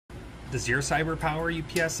Does your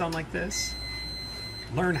CyberPower UPS sound like this?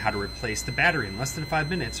 Learn how to replace the battery in less than 5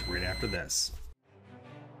 minutes right after this.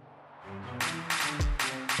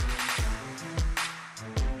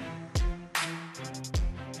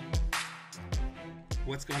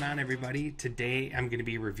 What's going on, everybody? Today I'm going to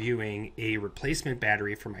be reviewing a replacement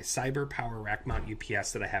battery for my CyberPower rack mount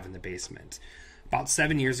UPS that I have in the basement. About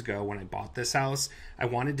 7 years ago when I bought this house, I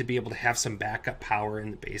wanted to be able to have some backup power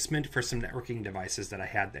in the basement for some networking devices that I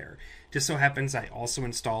had there. Just so happens I also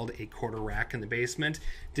installed a quarter rack in the basement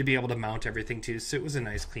to be able to mount everything to, so it was a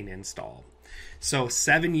nice clean install. So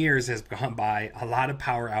 7 years has gone by, a lot of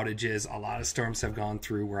power outages, a lot of storms have gone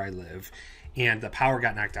through where I live, and the power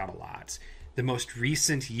got knocked out a lot. The most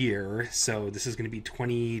recent year, so this is going to be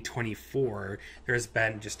 2024, there has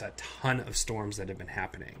been just a ton of storms that have been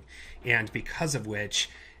happening. And because of which,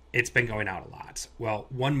 it's been going out a lot. Well,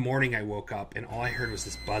 one morning I woke up and all I heard was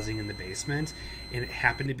this buzzing in the basement, and it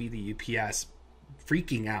happened to be the UPS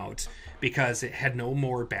freaking out because it had no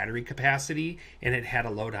more battery capacity and it had a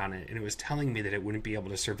load on it, and it was telling me that it wouldn't be able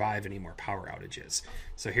to survive any more power outages.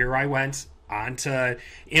 So here I went onto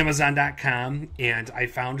Amazon.com and I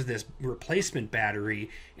found this replacement battery,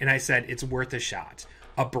 and I said it's worth a shot.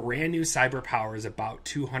 A brand new CyberPower is about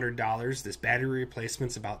 $200. This battery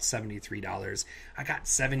replacement's about $73. I got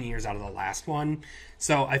 7 years out of the last one,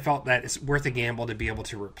 so I felt that it's worth a gamble to be able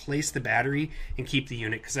to replace the battery and keep the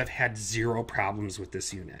unit because I've had zero problems with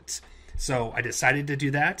this unit. So I decided to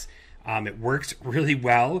do that. It worked really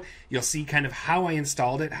well. You'll see kind of how I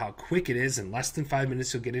installed it, how quick it is. In less than 5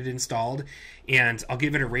 minutes, you'll get it installed. And I'll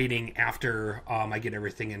give it a rating after I get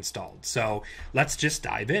everything installed. So let's just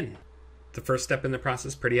dive in. The first step in the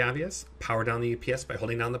process is pretty obvious. Power down the UPS by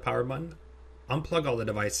holding down the power button. Unplug all the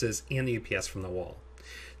devices and the UPS from the wall.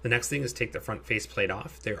 The next thing is take the front faceplate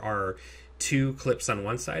off. There are 2 clips on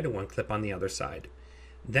one side and 1 clip on the other side.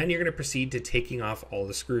 Then you're going to proceed to taking off all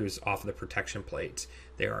the screws off of the protection plate.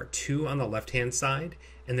 There are 2 on the left-hand side,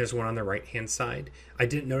 and there's 1 on the right-hand side. I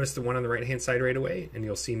didn't notice the one on the right-hand side right away, and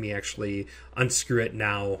you'll see me actually unscrew it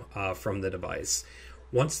now from the device.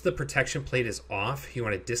 Once the protection plate is off, you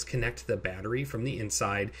want to disconnect the battery from the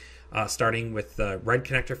inside, starting with the red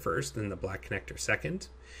connector first, then the black connector second.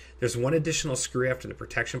 There's 1 additional screw after the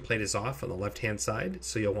protection plate is off on the left-hand side,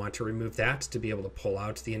 so you'll want to remove that to be able to pull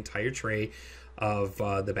out the entire tray of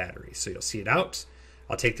the battery. So you'll see it out.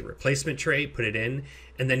 I'll take the replacement tray, put it in,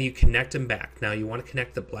 and then you connect them back. Now you want to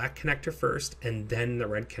connect the black connector first and then the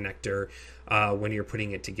red connector when you're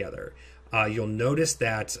putting it together. You'll notice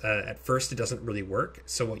that at first it doesn't really work.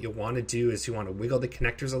 So what you'll want to do is you want to wiggle the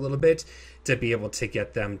connectors a little bit to be able to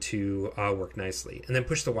get them to work nicely, and then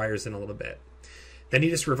push the wires in a little bit. Then you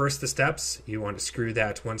just reverse the steps. You want to screw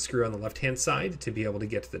that 1 screw on the left-hand side to be able to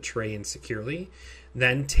get to the tray in securely.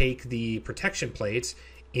 Then take the protection plate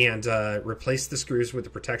and replace the screws with the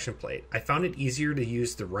protection plate. I found it easier to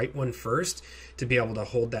use the right one first to be able to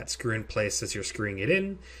hold that screw in place as you're screwing it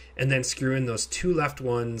in, and then screw in those 2 left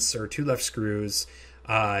ones or 2 left screws.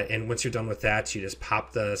 And once you're done with that, you just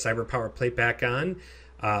pop the CyberPower plate back on,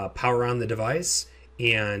 power on the device,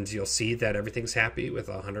 and you'll see that everything's happy with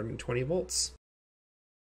 120 volts.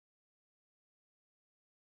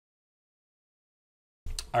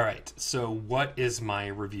 All right, so what is my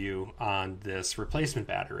review on this replacement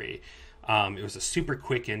battery? It was a super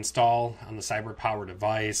quick install on the CyberPower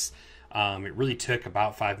device. It really took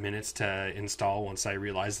about 5 minutes to install once I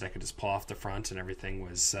realized that I could just pull off the front and everything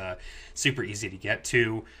was super easy to get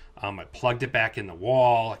to. I plugged it back in the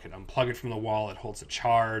wall. I could unplug it from the wall. It holds a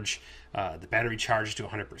charge. The battery charged to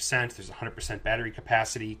 100%. There's 100% battery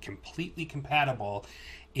capacity, completely compatible.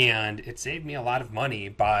 And it saved me a lot of money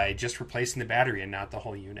by just replacing the battery and not the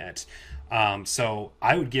whole unit. So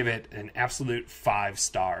I would give it an absolute 5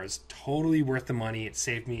 stars. Totally worth the money. It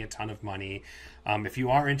saved me a ton of money. If you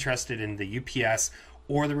are interested in the UPS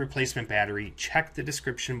or the replacement battery, check the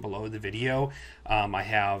description below the video. I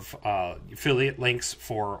have affiliate links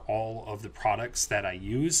for all of the products that I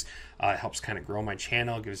use. It helps kind of grow my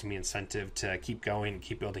channel, gives me incentive to keep going and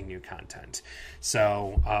keep building new content.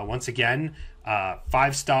 So once again,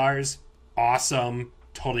 5 stars, awesome,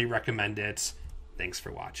 totally recommend it. Thanks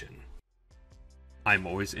for watching. I'm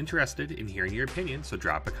always interested in hearing your opinion, so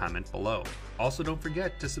drop a comment below. Also, don't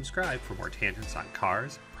forget to subscribe for more tangents on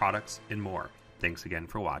cars, products, and more. Thanks again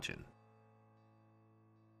for watching.